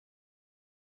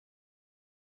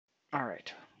All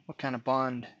right, what kind of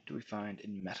bond do we find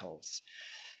in metals?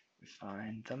 We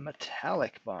find the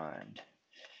metallic bond.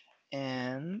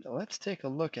 And let's take a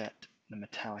look at the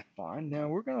metallic bond. Now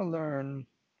we're going to learn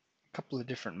a couple of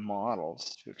different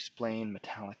models to explain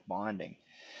metallic bonding.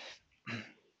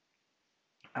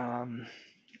 um,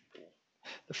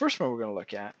 the first one we're going to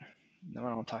look at, the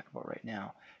one I'll talk about right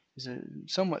now, is a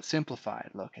somewhat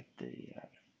simplified look at the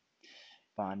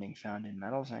bonding found in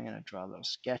metals. I'm going to draw a little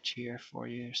sketch here for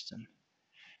you, some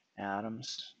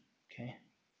atoms. Okay,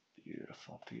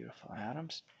 beautiful, beautiful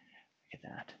atoms. Look at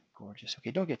that, gorgeous.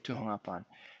 Okay, don't get too hung up on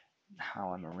how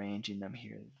I'm arranging them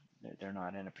here. They're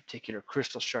not in a particular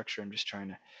crystal structure. I'm just trying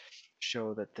to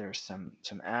show that there's some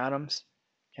atoms.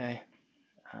 Okay,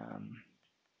 um,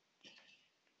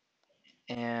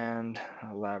 and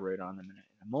I'll elaborate on them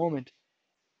in a moment.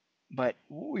 But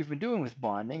what we've been doing with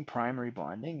bonding, primary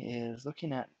bonding, is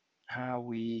looking at how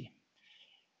we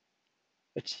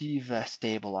achieve a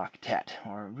stable octet,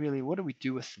 or really what do we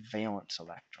do with valence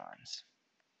electrons.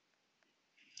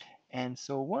 And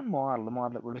so one model, the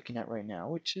model that we're looking at right now,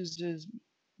 which is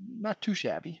not too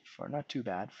shabby, for not too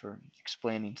bad for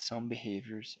explaining some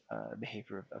behavior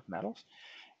of metals,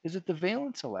 is that the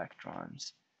valence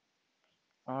electrons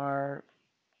are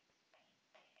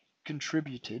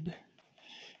contributed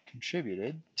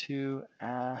to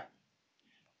a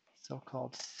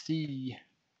so-called sea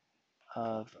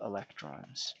of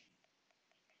electrons.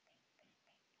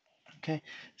 Okay,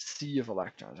 sea of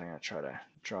electrons. I'm going to try to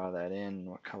draw that in.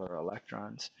 What color are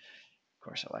electrons? Of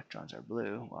course, electrons are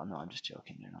blue. Well, no, I'm just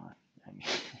joking. They're not. I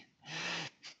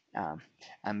mean,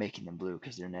 I'm making them blue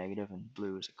because they're negative, and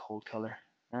blue is a cold color.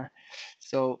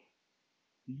 So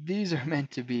these are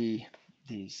meant to be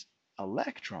these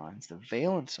electrons, the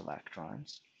valence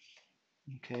electrons.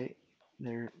 Okay,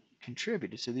 they're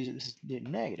contributed. So this is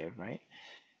negative, right?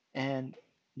 And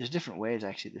there's different ways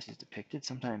actually this is depicted.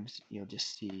 Sometimes you'll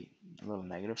just see little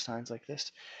negative signs like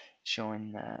this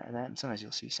showing that, and sometimes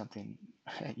you'll see something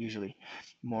usually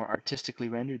more artistically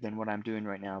rendered than what I'm doing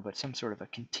right now, but some sort of a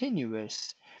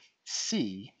continuous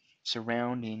sea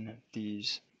surrounding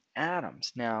these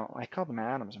atoms. Now, I called them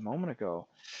atoms a moment ago,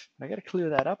 but I got to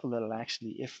clear that up a little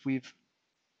actually. If we've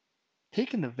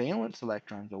taken the valence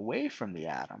electrons away from the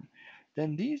atom,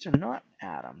 then these are not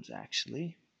atoms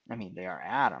actually. I mean, they are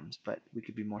atoms, but we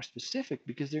could be more specific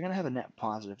because they're going to have a net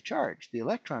positive charge. The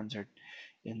electrons are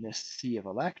in this sea of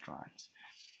electrons.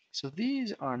 So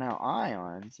these are now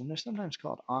ions, and they're sometimes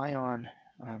called um,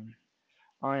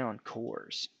 ion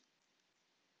cores.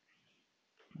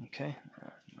 Okay,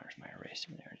 where's my eraser?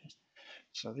 There it is.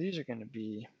 So these are going to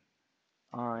be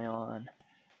ion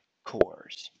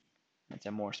cores. It's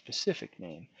a more specific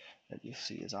name that you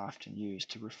see is often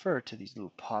used to refer to these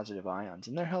little positive ions,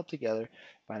 and they're held together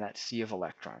by that sea of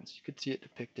electrons. You could see it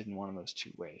depicted in one of those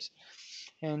two ways.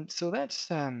 And so that's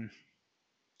not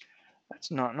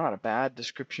a bad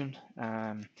description.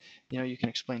 You can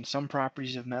explain some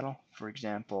properties of metal. For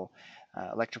example,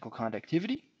 electrical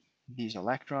conductivity. These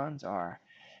electrons are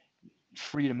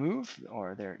free to move,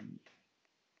 or they're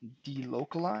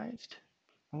delocalized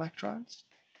electrons,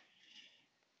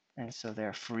 and so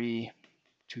they're free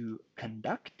to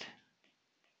conduct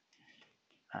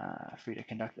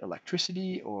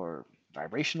electricity or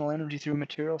vibrational energy through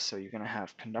materials. So you're going to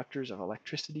have conductors of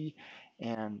electricity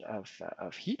and of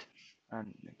heat.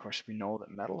 And of course, we know that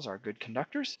metals are good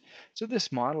conductors. So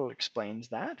this model explains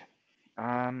that.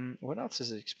 What else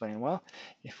does it explain? Well,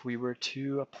 if we were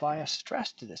to apply a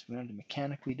stress to this, we wanted to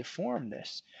mechanically deform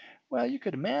this. Well, you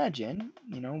could imagine,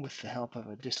 with the help of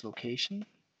a dislocation,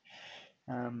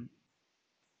 um,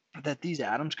 that these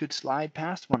atoms could slide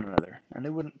past one another and they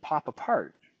wouldn't pop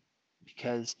apart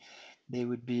because they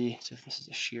would be, so if this is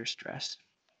a shear stress,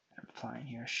 I'm applying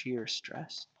here shear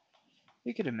stress,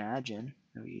 you could imagine,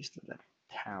 and we use the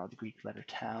tau, the Greek letter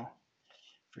tau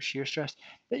for shear stress,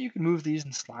 that you could move these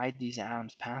and slide these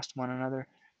atoms past one another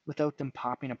without them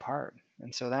popping apart.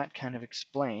 And so that kind of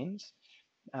explains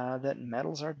that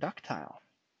metals are ductile.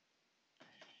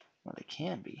 Well, they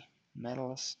can be.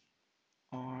 Metals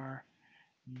are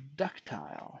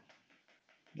ductile.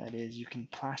 That is, you can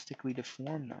plastically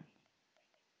deform them.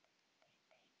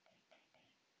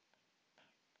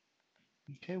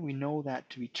 Okay, we know that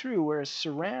to be true, whereas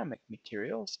ceramic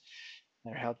materials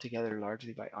that are held together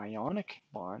largely by ionic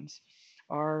bonds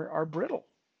are brittle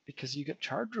because you get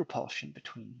charge repulsion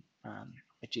between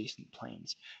adjacent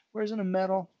planes. Whereas in a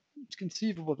metal, it's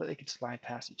conceivable that they could slide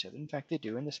past each other. In fact, they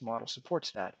do, and this model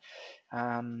supports that.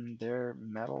 Their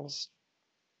metals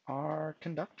are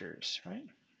conductors, right?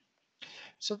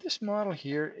 So this model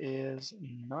here is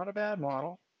not a bad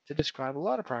model to describe a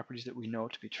lot of properties that we know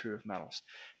to be true of metals.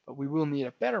 But we will need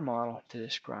a better model to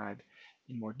describe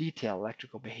in more detail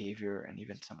electrical behavior and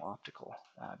even some optical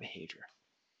behavior.